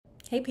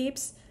Hey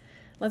peeps,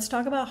 let's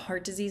talk about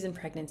heart disease and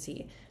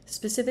pregnancy.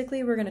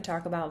 Specifically, we're going to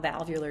talk about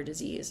valvular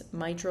disease,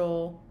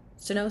 mitral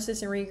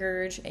stenosis and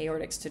regurg,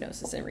 aortic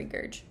stenosis and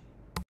regurg.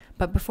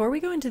 But before we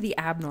go into the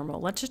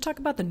abnormal, let's just talk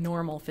about the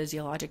normal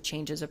physiologic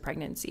changes of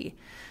pregnancy.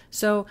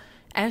 So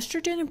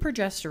estrogen and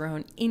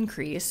progesterone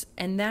increase,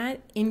 and that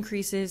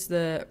increases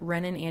the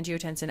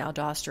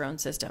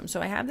renin-angiotensin-aldosterone system.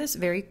 So I have this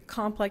very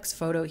complex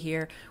photo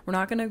here. We're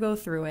not going to go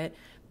through it,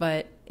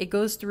 but it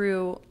goes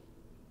through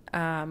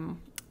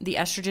the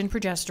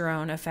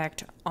estrogen-progesterone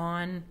effect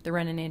on the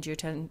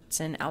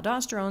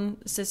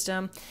renin-angiotensin-aldosterone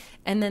system,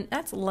 and then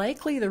that's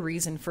likely the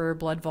reason for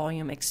blood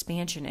volume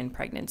expansion in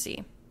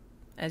pregnancy.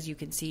 As you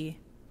can see,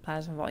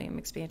 plasma volume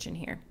expansion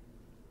here.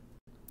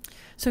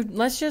 So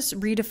let's just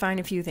redefine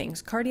a few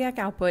things. Cardiac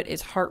output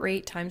is heart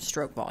rate times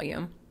stroke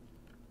volume.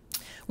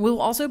 We'll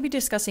also be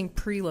discussing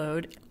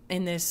preload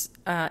in this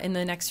in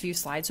the next few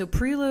slides. So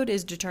preload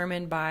is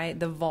determined by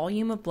the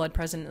volume of blood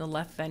present in the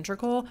left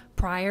ventricle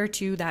prior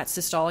to that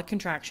systolic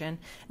contraction.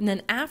 And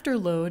then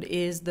afterload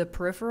is the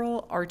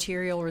peripheral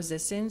arterial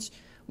resistance,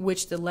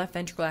 which the left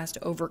ventricle has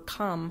to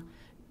overcome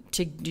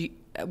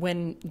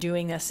when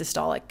doing a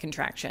systolic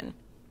contraction.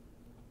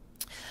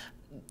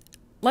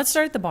 Let's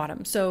start at the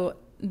bottom. So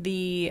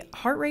the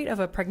heart rate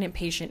of a pregnant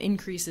patient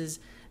increases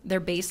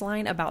their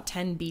baseline about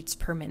 10 beats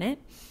per minute.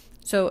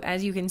 So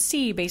as you can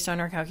see, based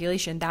on our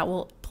calculation, that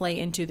will play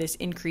into this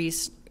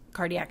increased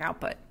cardiac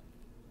output.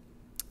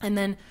 And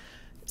then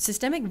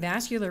systemic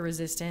vascular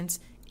resistance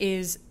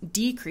is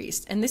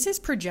decreased, and this is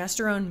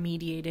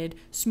progesterone-mediated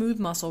smooth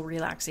muscle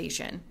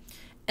relaxation.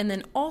 And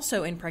then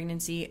also in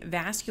pregnancy,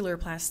 vascular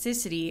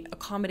plasticity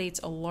accommodates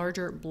a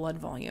larger blood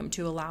volume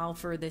to allow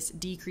for this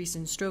decrease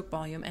in stroke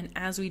volume, and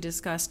as we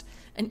discussed,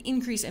 an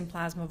increase in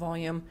plasma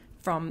volume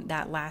from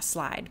that last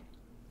slide.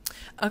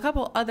 A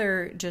couple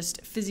other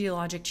just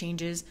physiologic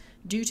changes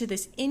due to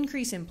this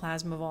increase in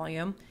plasma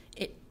volume,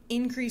 it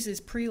increases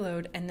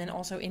preload and then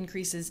also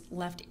increases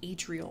left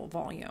atrial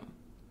volume.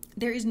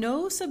 There is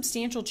no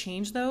substantial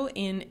change, though,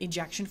 in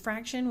ejection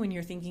fraction when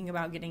you're thinking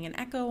about getting an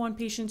echo on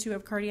patients who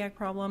have cardiac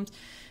problems,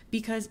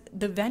 because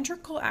the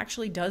ventricle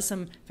actually does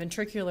some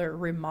ventricular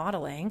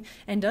remodeling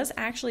and does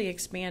actually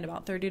expand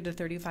about 30 to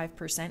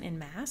 35% in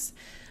mass.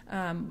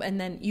 And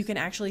then you can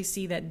actually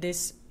see that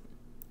this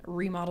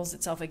remodels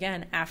itself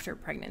again after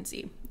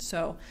pregnancy.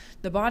 So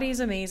the body is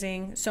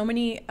amazing. So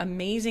many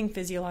amazing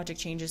physiologic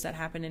changes that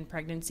happen in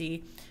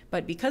pregnancy.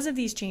 But because of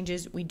these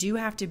changes, we do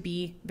have to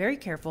be very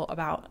careful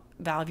about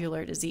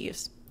valvular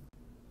disease.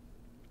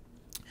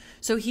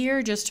 So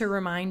here, just to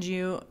remind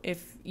you,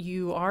 if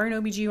you are an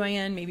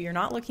OBGYN, maybe you're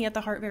not looking at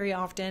the heart very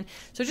often.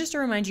 So just to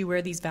remind you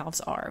where these valves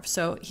are.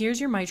 So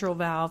here's your mitral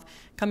valve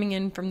coming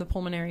in from the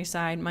pulmonary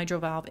side, mitral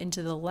valve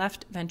into the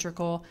left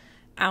ventricle,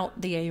 out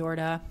the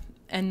aorta.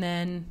 And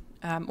then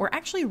we're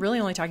actually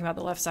really only talking about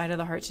the left side of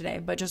the heart today,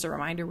 but just a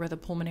reminder where the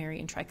pulmonary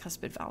and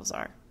tricuspid valves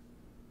are.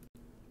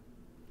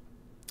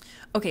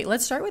 Okay,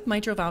 let's start with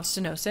mitral valve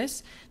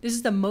stenosis. This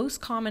is the most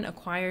common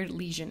acquired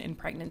lesion in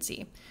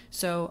pregnancy.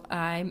 So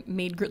I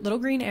made little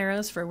green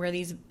arrows for where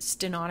these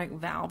stenotic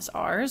valves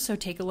are, so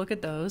take a look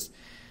at those.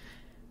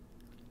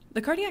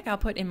 The cardiac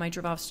output in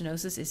mitral valve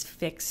stenosis is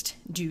fixed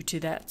due to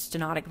that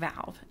stenotic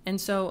valve. And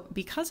so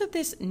because of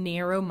this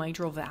narrow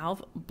mitral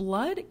valve,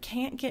 blood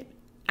can't get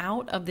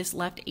out of this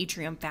left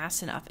atrium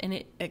fast enough, and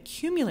it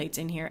accumulates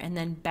in here and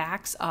then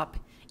backs up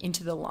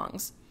into the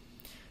lungs.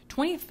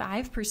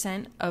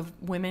 25% of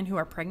women who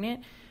are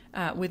pregnant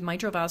with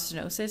mitral valve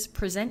stenosis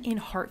present in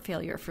heart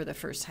failure for the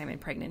first time in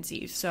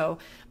pregnancy. So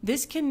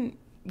this can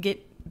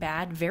get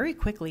bad very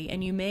quickly,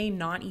 and you may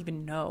not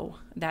even know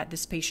that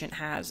this patient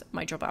has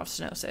mitral valve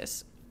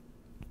stenosis.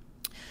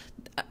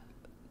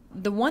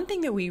 The one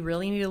thing that we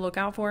really need to look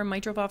out for in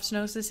mitral valve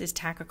stenosis is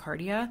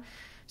tachycardia.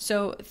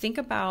 So think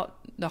about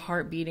the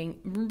heart beating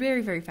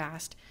very, very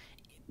fast.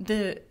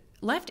 The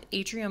left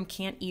atrium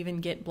can't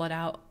even get blood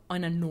out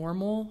on a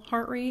normal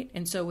heart rate.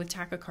 And so with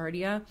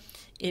tachycardia,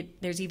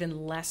 there's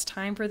even less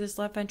time for this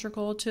left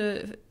ventricle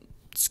to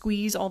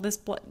squeeze all this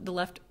blood, the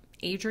left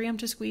atrium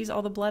to squeeze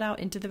all the blood out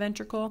into the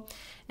ventricle.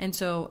 And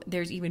so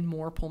there's even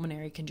more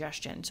pulmonary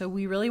congestion. So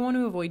we really want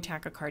to avoid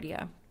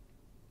tachycardia.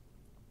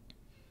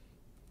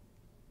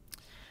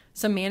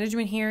 Some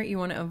management here, you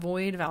want to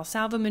avoid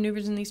Valsalva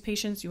maneuvers in these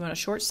patients. You want a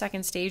short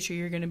second stage, so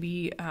you're going to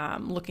be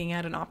looking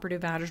at an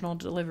operative vaginal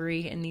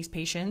delivery in these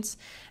patients,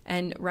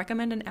 and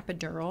recommend an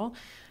epidural.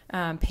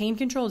 Pain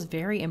control is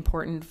very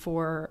important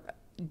for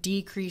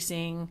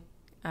decreasing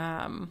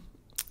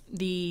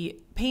the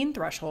pain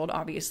threshold,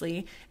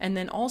 obviously, and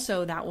then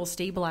also that will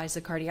stabilize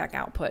the cardiac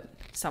output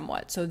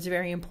somewhat. So it's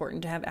very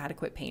important to have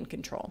adequate pain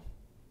control.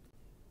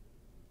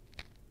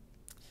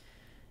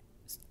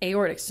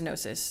 Aortic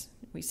stenosis,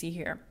 we see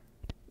here.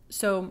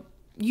 So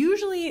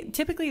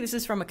typically this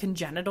is from a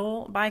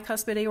congenital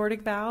bicuspid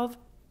aortic valve.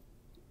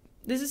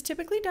 This is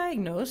typically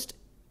diagnosed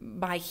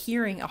by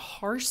hearing a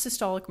harsh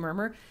systolic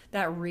murmur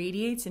that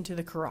radiates into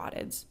the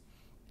carotids.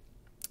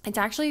 It's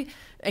actually,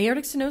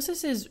 aortic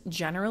stenosis is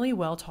generally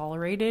well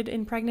tolerated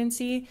in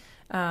pregnancy,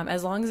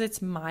 as long as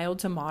it's mild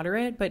to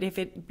moderate. But if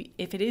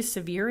it is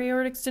severe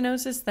aortic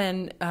stenosis,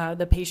 then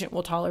the patient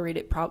will tolerate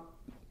it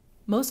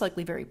most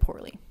likely very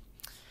poorly.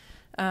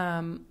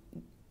 The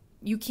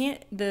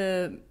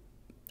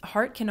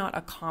heart cannot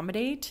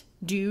accommodate,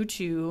 due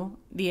to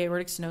the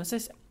aortic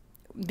stenosis,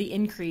 the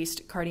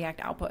increased cardiac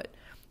output.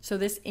 So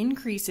this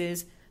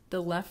increases the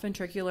left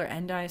ventricular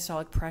end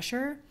diastolic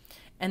pressure,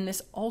 and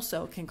this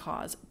also can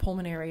cause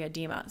pulmonary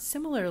edema,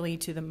 similarly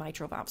to the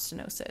mitral valve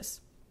stenosis.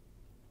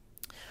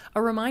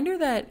 A reminder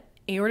that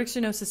aortic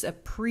stenosis is a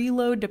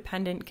preload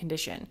dependent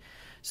condition.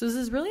 So this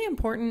is really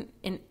important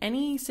in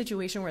any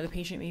situation where the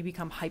patient may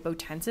become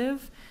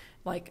hypotensive,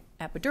 like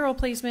epidural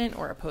placement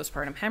or a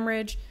postpartum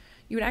hemorrhage.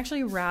 You would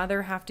actually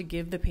rather have to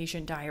give the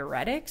patient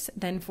diuretics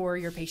than for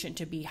your patient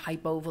to be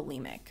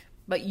hypovolemic.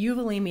 But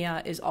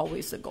euvolemia is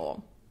always the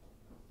goal.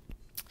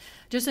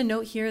 Just a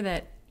note here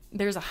that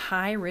there's a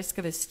high risk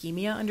of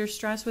ischemia under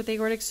stress with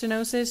aortic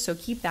stenosis, so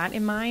keep that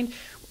in mind.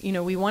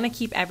 We want to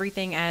keep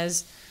everything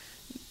as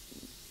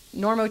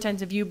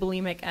normotensive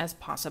euvolemic as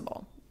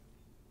possible.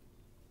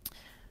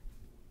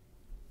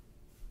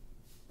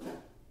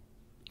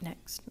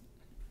 Next.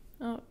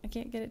 Oh, I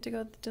can't get it to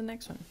go to the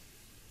next one.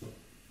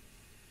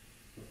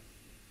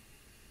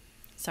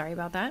 Sorry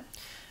about that.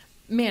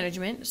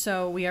 Management.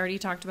 So we already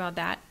talked about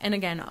that. And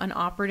again, an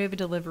operative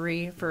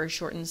delivery for a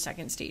shortened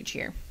second stage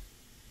here.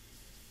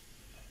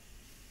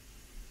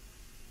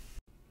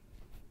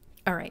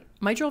 All right,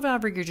 mitral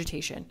valve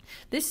regurgitation.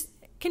 This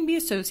can be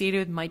associated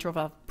with mitral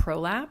valve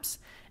prolapse.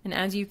 And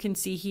as you can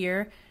see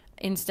here,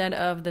 instead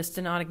of the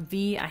stenotic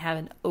V, I have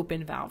an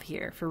open valve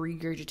here for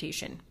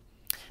regurgitation.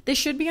 This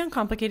should be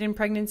uncomplicated in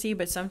pregnancy,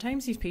 but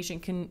sometimes these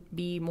patients can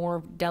be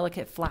more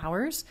delicate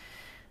flowers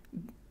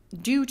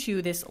due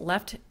to this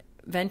left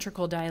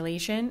ventricle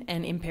dilation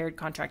and impaired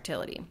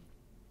contractility.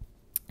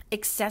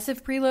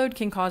 Excessive preload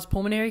can cause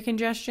pulmonary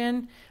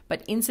congestion,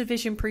 but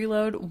insufficient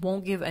preload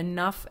won't give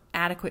enough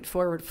adequate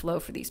forward flow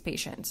for these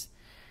patients.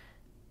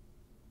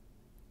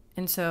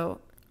 And so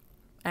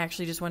I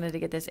actually just wanted to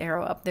get this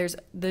arrow up. There's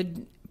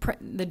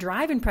the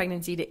drive in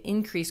pregnancy to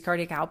increase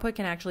cardiac output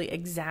can actually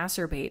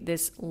exacerbate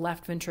this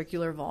left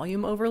ventricular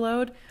volume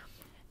overload,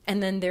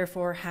 and then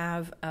therefore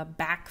have a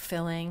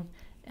backfilling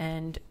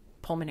and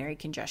pulmonary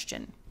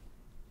congestion.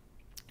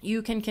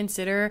 You can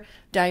consider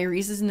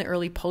diuresis in the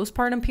early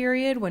postpartum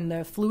period when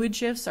the fluid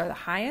shifts are the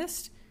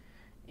highest.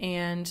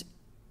 And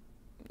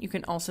you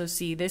can also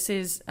see this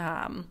is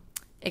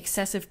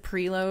excessive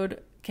preload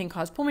can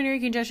cause pulmonary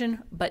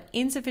congestion, but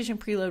insufficient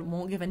preload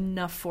won't give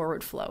enough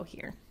forward flow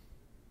here.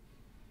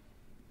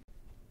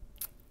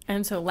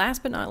 And so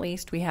last but not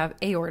least, we have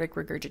aortic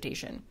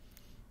regurgitation.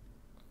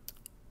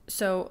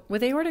 So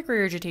with aortic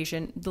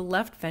regurgitation, the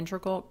left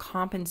ventricle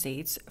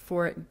compensates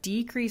for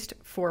decreased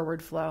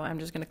forward flow. I'm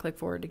just going to click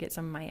forward to get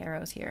some of my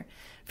arrows here.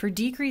 For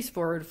decreased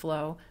forward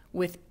flow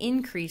with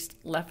increased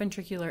left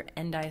ventricular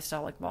end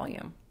diastolic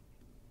volume.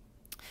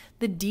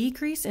 The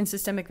decrease in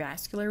systemic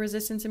vascular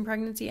resistance in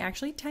pregnancy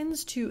actually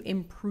tends to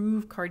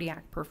improve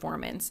cardiac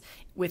performance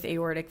with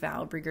aortic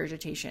valve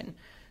regurgitation.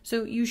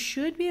 So you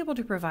should be able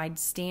to provide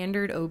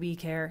standard OB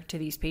care to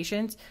these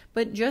patients,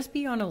 but just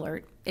be on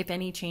alert if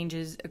any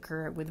changes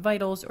occur with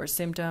vitals or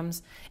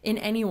symptoms in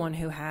anyone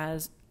who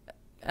has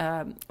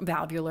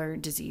valvular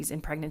disease in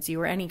pregnancy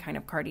or any kind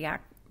of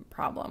cardiac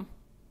problem.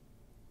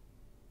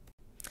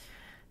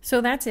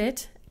 So that's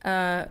it.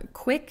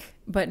 Quick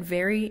but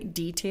very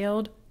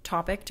detailed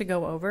topic to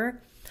go over.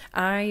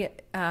 My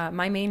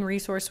main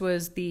resource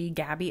was the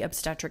Gabby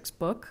Obstetrics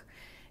book.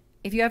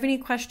 If you have any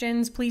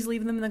questions, please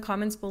leave them in the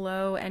comments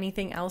below.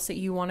 Anything else that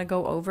you want to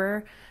go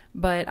over.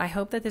 But I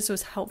hope that this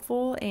was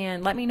helpful,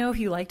 and let me know if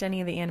you liked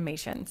any of the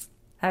animations.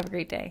 Have a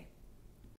great day.